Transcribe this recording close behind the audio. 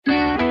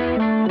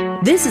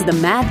This is the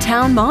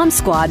Madtown Mom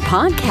Squad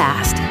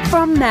podcast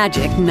from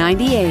Magic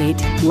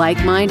 98.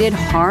 Like-minded,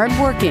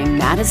 hard-working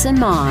Madison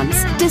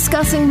moms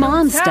discussing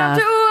mom stuff. Time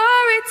to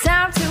worry,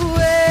 time to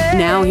wait.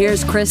 Now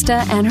here's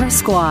Krista and her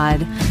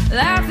squad.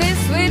 Life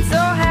is sweet, so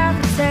have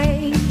a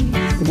taste.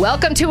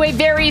 Welcome to a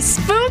very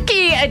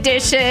spooky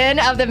edition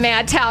of the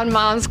Madtown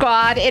Mom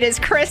Squad. It is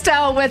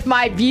Krista with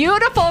my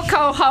beautiful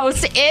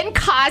co-host in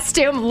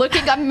costume,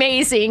 looking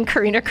amazing,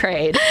 Karina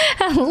Crade.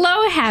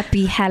 Hello,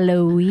 happy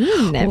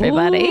Halloween,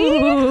 everybody.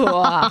 Ooh,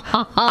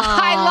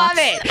 I love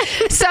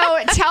it. So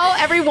tell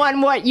everyone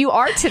what you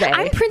are today.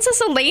 I'm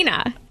Princess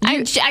Elena.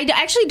 I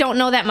actually don't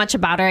know that much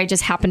about her. I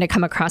just happened to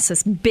come across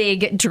this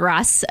big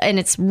dress, and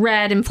it's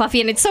red and fluffy,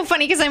 and it's so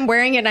funny because I'm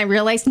wearing it, and I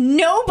realized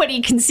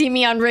nobody can see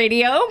me on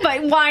radio,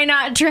 but why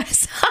not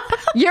dress up?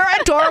 You're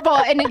adorable,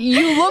 and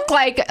you look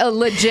like a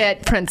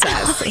legit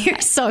princess.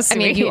 You're so sweet. I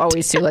mean, you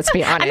always do, let's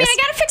be honest. I mean, I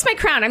gotta fix my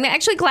crown. I'm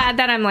actually glad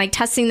that I'm like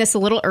testing this a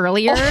little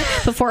earlier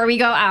before we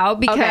go out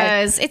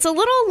because it's a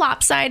little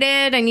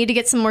lopsided. I need to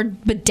get some more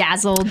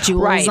bedazzled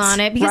jewels on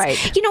it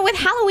because, you know, with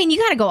Halloween, you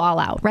gotta go all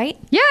out, right?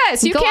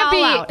 Yes, you can't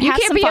be out. You Have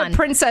can't some be fun. a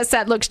princess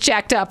that looks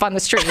jacked up on the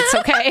streets,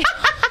 okay?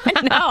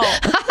 No.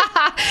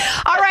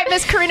 All right,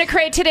 Miss Karina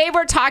Crate, today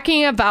we're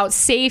talking about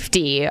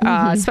safety,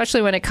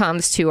 especially when it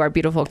comes to our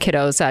beautiful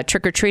kiddos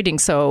trick-or-treating.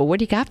 So what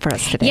do you got for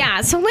us today?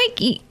 Yeah, so like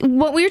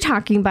what we were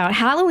talking about,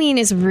 Halloween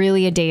is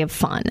really a day of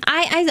fun.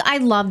 I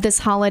love this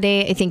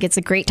holiday. I think it's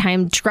a great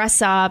time.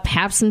 Dress up,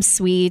 have some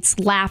sweets,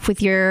 laugh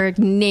with your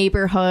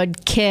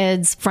neighborhood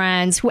kids,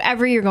 friends,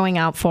 whoever you're going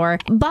out for.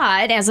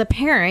 But as a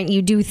parent,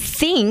 you do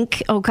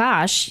think, oh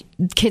gosh,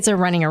 kids are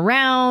running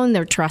around,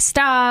 they're dressed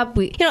up.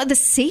 The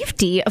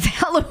safety of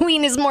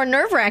Halloween is more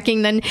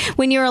nerve-wracking than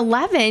when you're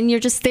 11, you're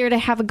just there to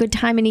have a good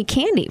time and eat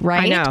candy,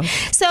 right? I know.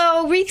 So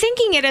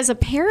rethinking it as a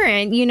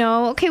parent,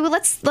 okay, well,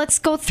 let's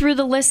go through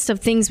the list of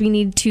things we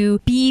need to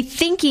be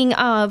thinking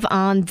of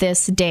on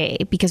this day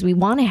because we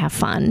want to have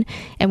fun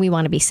and we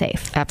want to be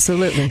safe.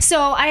 Absolutely. So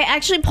I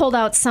actually pulled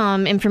out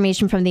some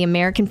information from the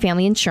American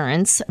Family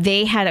Insurance.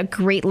 They had a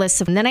great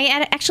list of, and then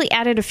I actually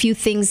added a few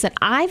things that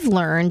I've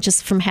learned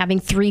just from having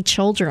 3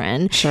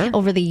 children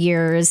over the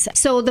years.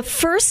 So the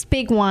first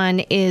big one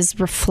is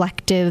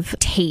reflective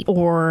tape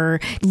or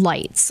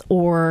lights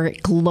or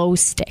glow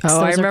sticks.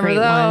 Oh, I remember great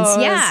those.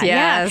 Ones. Yeah,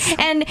 yes. yeah.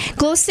 And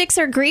glow sticks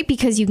are great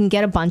because you can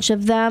get a bunch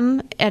of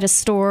them at a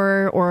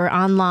store or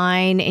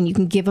online and you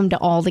can give them to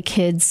all the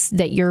kids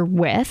that you're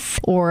with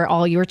or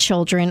all your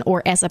children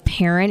or as a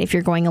parent if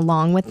you're going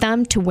along with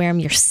them to wear them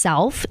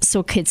yourself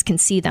so kids can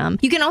see them.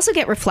 You can also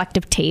get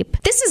reflective tape.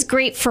 This is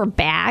great for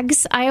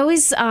bags. I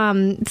always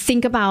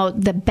think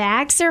about the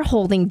bags they're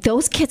holding.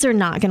 Those kids are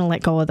not going to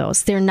let go of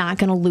those. They're not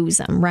going to lose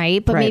them,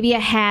 right? But maybe a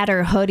hat or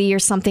a hoodie or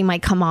something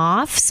might come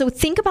off. So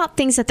think about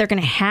things that they're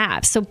going to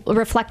have. So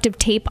reflective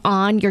tape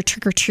on your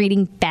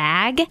trick-or-treating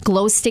bag,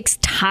 glow sticks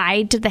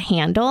tied to the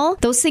handle.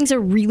 Those things are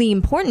really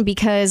important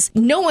because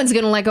no one's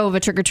going to let go of a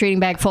trick-or-treating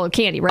bag full of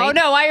candy, right? Oh,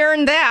 no, I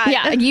earned that.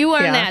 Yeah, you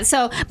earned that.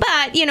 So,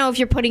 but, if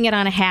you're putting it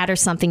on a hat or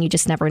something, you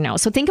just never know.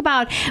 So think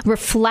about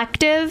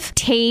reflective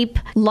tape,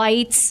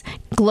 lights,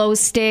 glow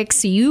sticks,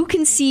 so you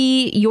can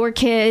see your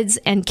kids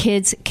and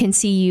kids can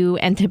see you,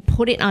 and to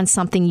put it on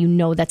something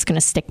that's going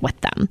to stick with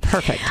them.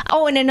 Perfect.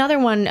 Oh, and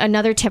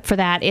another tip for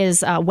that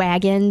is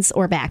wagons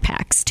or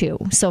backpacks too.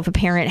 So if a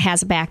parent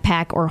has a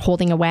backpack or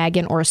holding a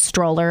wagon or a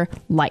stroller,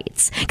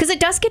 lights. Because it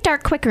does get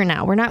dark quicker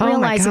now. We're not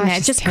realizing that.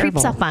 It just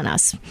creeps up on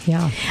us.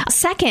 Yeah.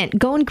 Second,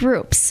 go in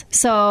groups.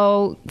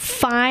 So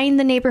find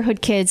the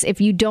neighborhood kids.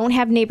 If you don't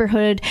have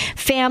neighborhood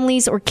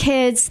families or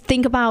kids,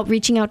 think about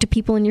reaching out to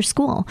people in your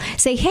school.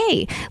 Say,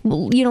 hey,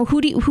 who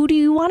do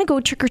you want to go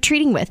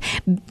trick-or-treating with?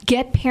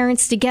 Get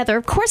parents together.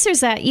 Of course,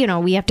 there's that,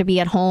 we have to be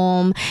at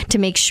home to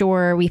make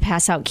sure we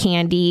pass out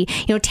candy.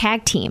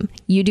 Tag team.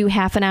 You do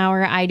half an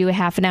hour, I do a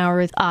half an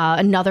hour.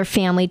 Another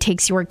family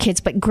takes your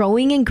kids. But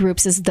growing in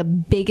groups is the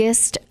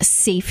biggest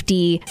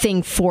safety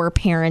thing for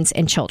parents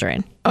and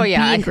children. Oh,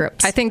 yeah. Be in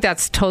groups. I think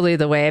that's totally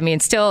the way. I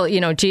mean, still,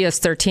 Gia's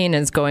 13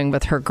 is going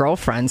with her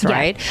girlfriends,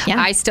 right? Yeah.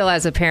 I still,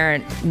 as a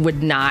parent,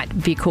 would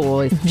not be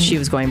cool if she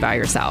was going by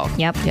herself.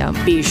 Yep.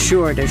 Be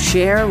sure to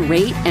share,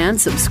 rate,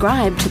 and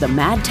subscribe to the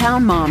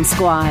Madtown Mom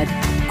Squad.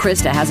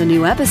 Krista has a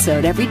new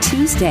episode every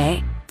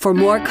Tuesday. For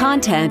more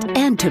content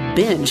and to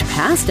binge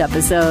past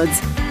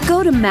episodes,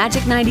 go to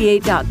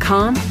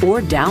magic98.com or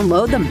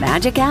download the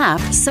Magic app.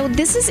 So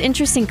this is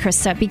interesting,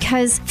 Krista,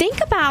 because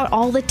think about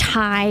all the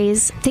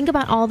ties, think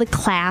about all the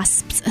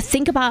clasps,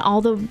 think about all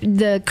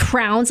the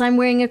crowns. I'm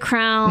wearing a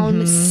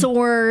crown,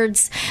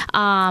 swords,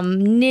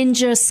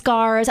 ninja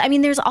scars. I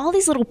mean, there's all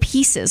these little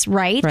pieces,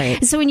 right?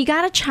 Right. So when you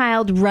got a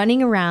child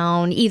running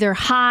around, either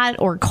hot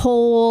or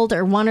cold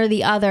or one or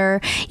the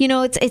other,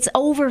 it's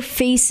over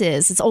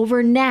faces, it's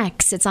over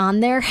necks, It's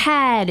on their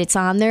head. It's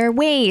on their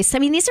waist. I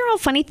mean, these are all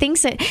funny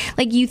things that,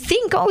 like, you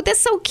think, oh, that's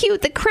so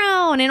cute, the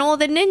crown and all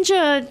the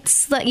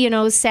ninja, you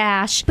know,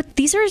 sash. But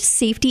these are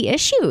safety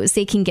issues.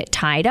 They can get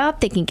tied up.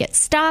 They can get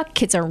stuck.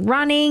 Kids are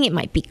running. It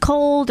might be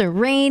cold or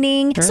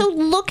raining. Sure. So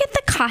look at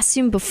the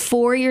costume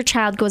before your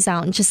child goes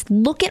out and just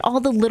look at all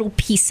the little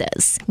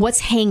pieces.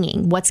 What's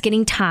hanging? What's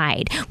getting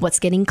tied? What's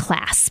getting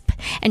clasped?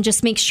 And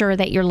just make sure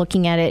that you're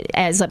looking at it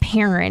as a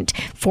parent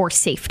for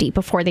safety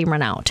before they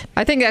run out.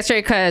 I think that's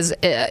right, because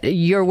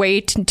you're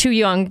way too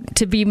young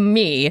to be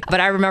me.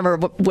 But I remember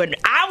when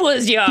I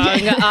was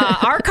young,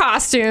 our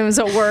costumes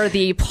were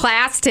the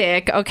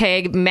plastic,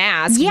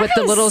 mask with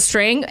the little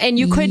string, and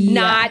you could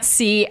not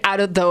see out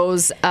of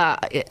those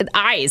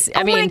eyes.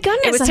 I mean, my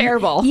goodness. it was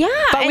terrible. Yeah.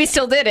 But we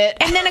still did it.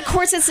 And then, of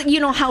course, it's, you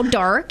know, how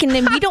dark. And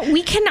then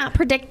we cannot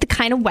predict the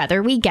kind of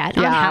weather we get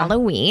on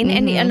Halloween.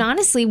 And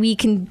honestly, we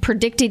can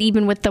predict it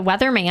even with the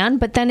weatherman,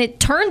 but then it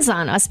turns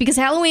on us because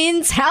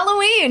Halloween's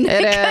Halloween.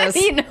 It is.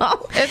 You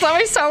know? It's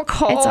always so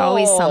cold. It's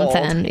always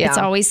something. Yeah. It's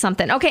always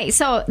something. Okay,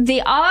 so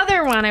the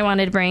other one I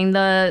wanted to bring,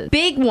 the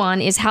big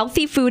one, is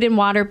healthy food and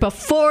water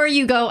before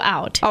you go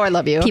out. Oh, I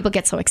love you. People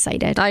get so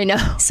excited. I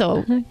know.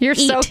 So you're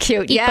so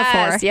cute. Eat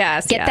before.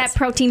 Yes. Get that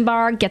protein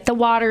bar. Get the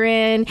water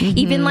in.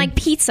 Even like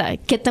pizza.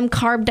 Get them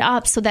carved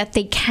up so that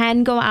they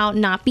can go out,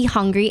 not be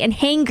hungry and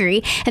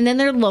hangry. And then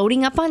they're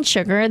loading up on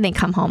sugar. And they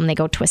come home and they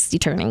go twisty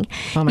turning.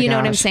 Oh my You know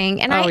gosh. what I'm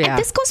saying? And Oh, yeah.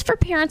 this goes for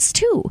parents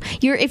too.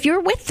 If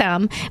you're with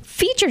them,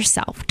 feed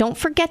yourself. Don't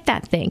forget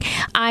that thing.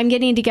 I'm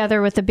getting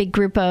together with a big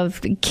group of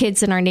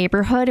kids in our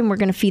neighborhood, and we're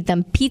going to feed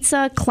them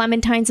pizza,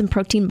 clementines, and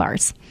protein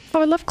bars.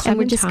 Oh, I love clementines. And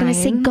we're just going to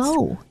say,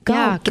 go.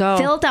 Yeah, Get go.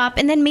 filled up.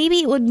 And then maybe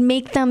it would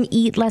make them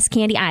eat less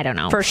candy. I don't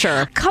know. For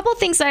sure. A couple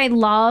things that I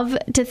love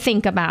to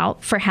think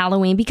about for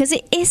Halloween, because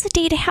it is a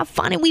day to have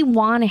fun, and we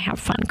want to have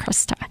fun,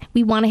 Krista.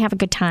 We want to have a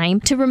good time.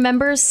 To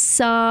remember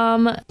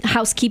some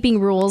housekeeping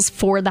rules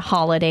for the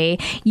holiday.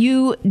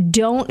 You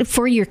don't,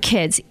 for your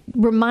kids,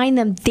 remind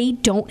them they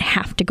don't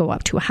have to go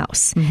up to a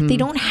house. They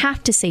don't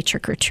have to say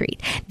trick or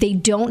treat. They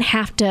don't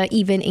have to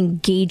even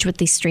engage with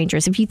these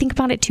strangers. If you think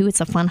about it too, it's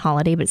a fun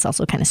holiday, but it's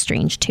also kind of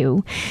strange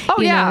too.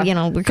 Oh, yeah.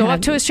 We're Go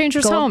up to a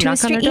stranger's home,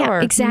 knock on their door.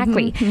 Yeah,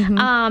 exactly.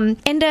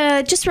 And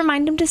just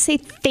remind them to say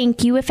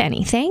thank you if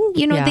anything.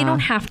 You know, they don't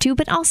have to,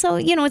 but also,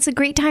 you know, it's a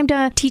great time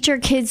to teach our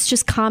kids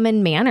just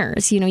common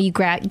manners. You know, you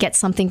get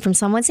something from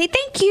someone, say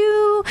thank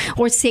you,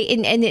 or say,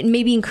 and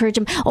maybe encourage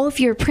them. Oh, if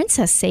you're a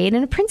princess, say it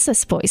in a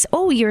princess voice.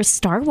 Oh, you're a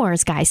Star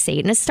Wars guy, say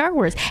it in a Star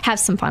Wars. Have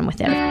some fun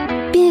with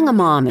it. Being a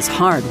mom is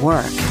hard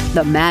work.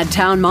 The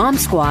Madtown Mom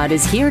Squad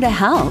is here to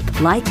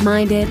help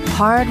like-minded,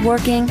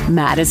 hard-working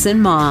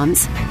Madison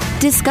moms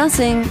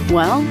discussing,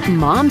 well,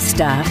 mom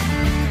stuff.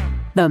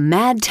 The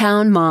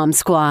Madtown Mom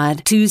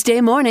Squad,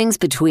 Tuesday mornings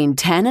between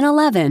 10 and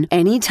 11,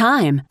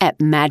 anytime at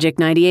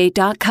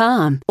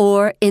magic98.com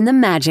or in the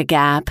Magic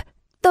app.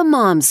 The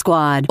Mom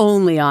Squad,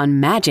 only on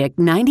Magic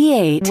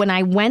 98. When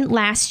I went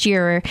last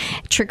year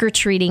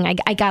trick-or-treating,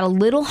 I got a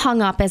little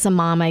hung up as a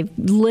mom. I have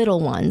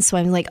little ones. So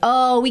I'm like,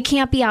 oh, we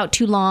can't be out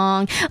too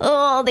long.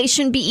 Oh, they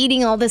shouldn't be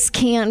eating all this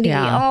candy.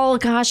 Yeah. Oh,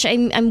 gosh,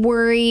 I'm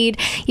worried.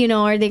 You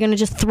know, are they going to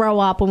just throw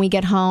up when we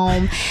get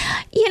home?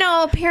 You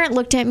know, a parent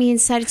looked at me and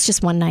said, it's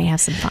just one night.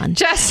 Have some fun.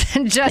 Just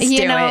you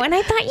do know, it. and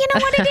I thought, you know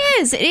what it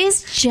is? It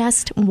is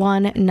just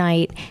one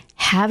night.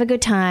 Have a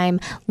good time,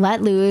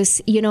 let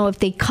loose. You know, if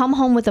they come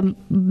home with a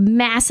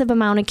massive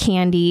amount of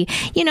candy,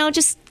 you know,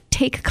 just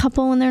take a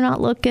couple when they're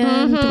not looking,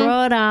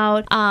 throw it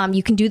out.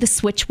 You can do the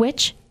Switch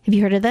Witch. Have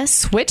you heard of this?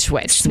 Switch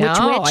Witch. Switch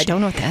No, Witch. I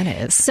don't know what that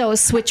is. So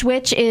Switch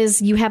Witch is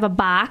you have a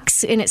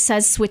box and it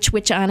says Switch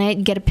Witch on it.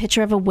 You get a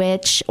picture of a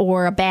witch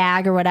or a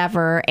bag or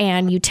whatever,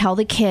 and you tell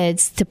the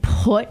kids to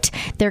put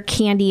their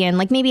candy in,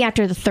 like maybe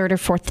after the third or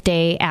fourth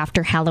day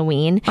after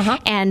Halloween.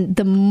 And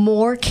the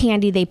more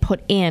candy they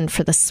put in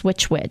for the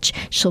Switch Witch,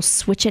 she'll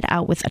switch it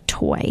out with a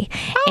toy.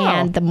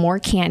 And the more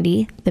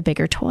candy, the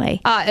bigger toy.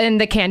 And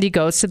the candy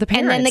goes to the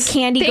parents. And then the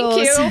candy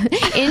goes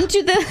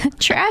into the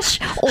trash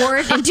or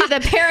into the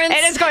parents'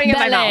 And it's going in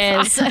my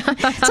mouth. So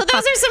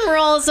those are some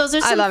rules. Those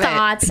are some love it.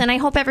 thoughts. And I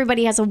hope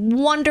everybody has a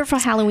wonderful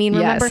Halloween.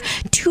 Yes. Remember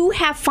to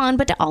have fun,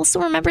 but to also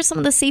remember some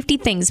of the safety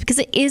things because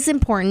it is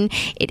important.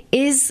 It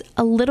is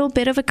a little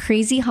bit of a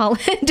crazy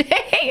holiday.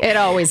 It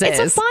always is. It's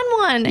a fun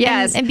one.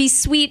 Yes. And be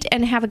sweet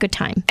and have a good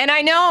time. And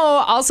I know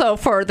also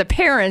for the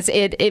parents,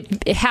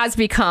 it has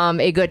become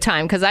a good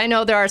time because I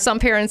know there are some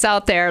parents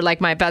out there, like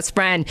my best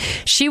friend,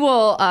 she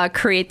will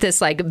create this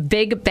like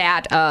big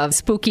vat of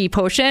spooky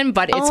potion,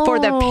 but it's for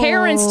the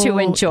parents to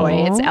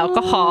enjoy. It's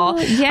alcohol.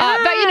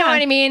 Yeah. But you know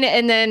what I mean?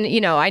 And then, you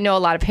know, I know a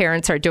lot of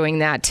parents are doing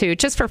that too,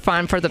 just for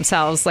fun for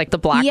themselves, like the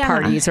block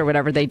parties or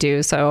whatever they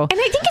do. So, and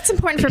I think it's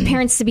important for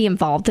parents to be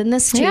involved in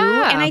this too.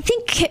 Yeah. And I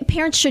think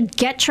parents should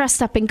get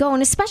dressed up and go.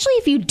 And especially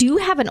if you do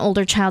have an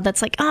older child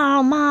that's like,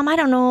 oh, mom, I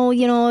don't know,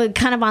 you know,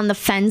 kind of on the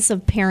fence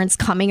of parents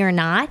coming or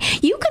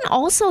not. You can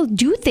also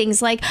do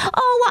things like,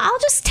 oh, well, I'll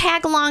just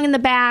tag along in the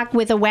back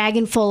with a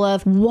wagon full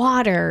of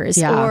waters.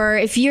 Yeah. Or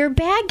if your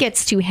bag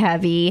gets too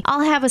heavy,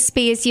 I'll have a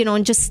space, you know,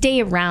 and just stay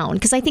around.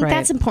 Because I think Right.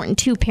 that's important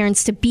too.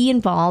 Parents to be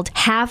involved,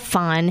 have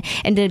fun,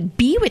 and to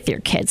be with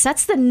your kids.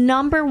 That's the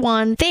number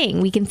one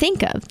thing we can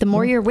think of. The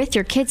more you're with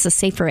your kids, the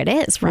safer it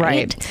is,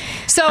 right?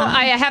 So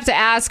I have to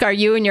ask, are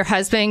you and your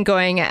husband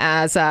going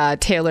as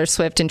Taylor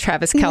Swift and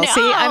Travis Kelce?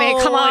 I mean,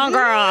 come on,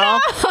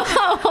 girl.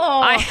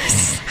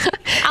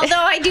 Although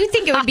I do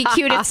think it would be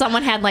cute if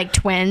someone had like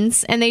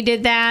twins and they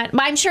did that.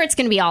 But I'm sure it's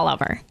going to be all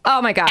over.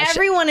 Oh my gosh.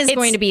 Everyone is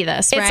going to be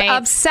this, right? It's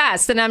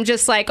obsessed. And I'm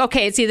just like,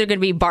 okay, it's either going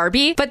to be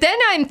Barbie. But then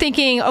I'm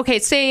thinking, okay,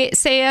 say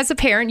as a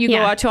parent, you go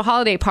out to a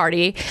holiday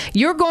party,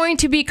 you're going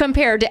to be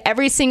compared to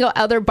every single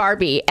other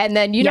Barbie. And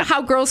then you know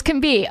how girls can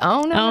be.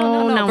 Oh,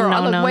 no, girl, I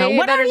look way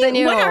better than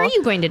you. What are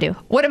you going to do?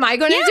 What am I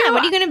going to do? Yeah,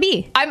 what are you going to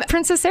be? I'm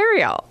Princess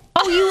Ariel.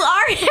 Oh, you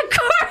are, of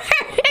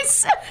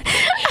course.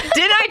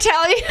 Did I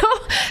tell you?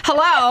 Hello.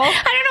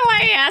 I don't know why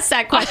I asked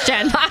that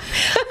question.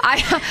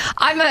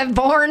 I'm a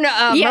born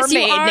Yes,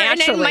 mermaid you are.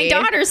 naturally. And my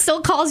daughter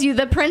still calls you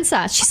the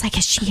princess. She's like,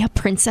 is she a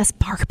Princess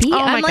Barbie? Oh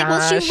I'm my like,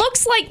 well, she gosh.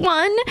 looks like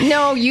one.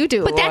 No, you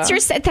do. But that's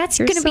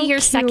going to be your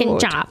second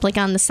cute. job, like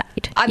on the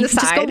side. On you the can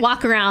just side? go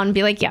walk around and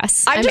be like,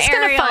 yes, I'm just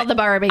gonna Ariel, find the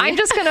Barbie. I'm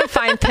just gonna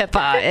find Pippa,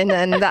 and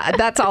then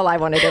that's all I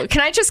want to do.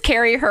 Can I just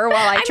carry her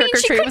while I trick or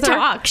she treat could with her?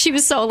 talk. She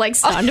was so like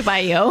stunned by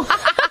you.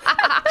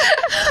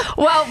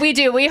 Well, we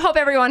do. We hope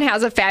everyone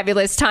has a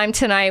fabulous time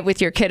tonight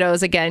with your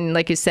kiddos. Again,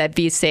 like you said,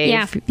 be safe.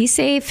 Yeah, be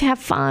safe, have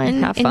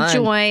fun,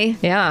 enjoy.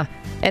 Yeah.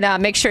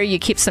 And make sure you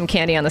keep some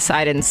candy on the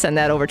side and send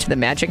that over to the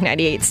Magic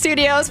 98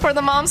 studios for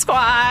the Mom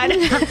Squad.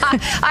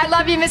 I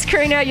love you, Miss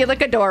Karina. You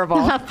look adorable.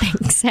 Oh,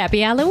 thanks. Happy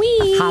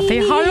Halloween. Happy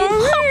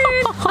Halloween.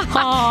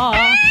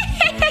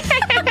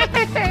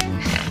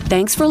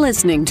 Thanks for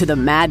listening to the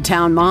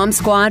Madtown Mom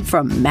Squad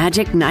from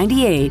Magic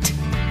 98.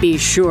 Be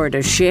sure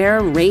to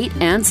share, rate,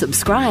 and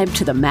subscribe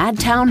to the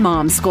Madtown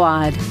Mom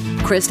Squad.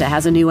 Krista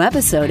has a new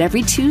episode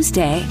every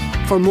Tuesday.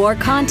 For more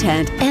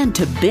content and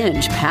to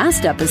binge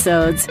past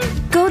episodes,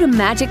 go to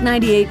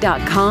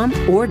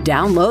magic98.com or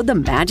download the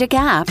Magic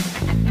app.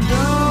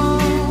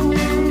 Don't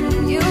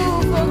you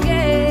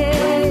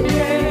forget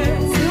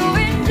to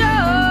enjoy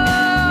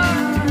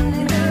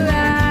the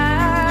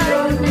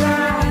ride.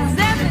 'Cause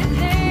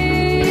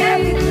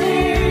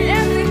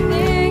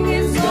everything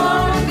is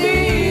gonna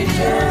be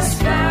just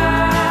fine.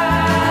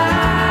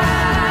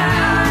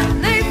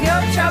 Leave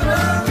your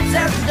troubles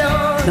at the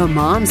door. The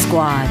Mom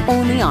Squad,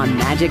 only on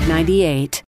Magic 98.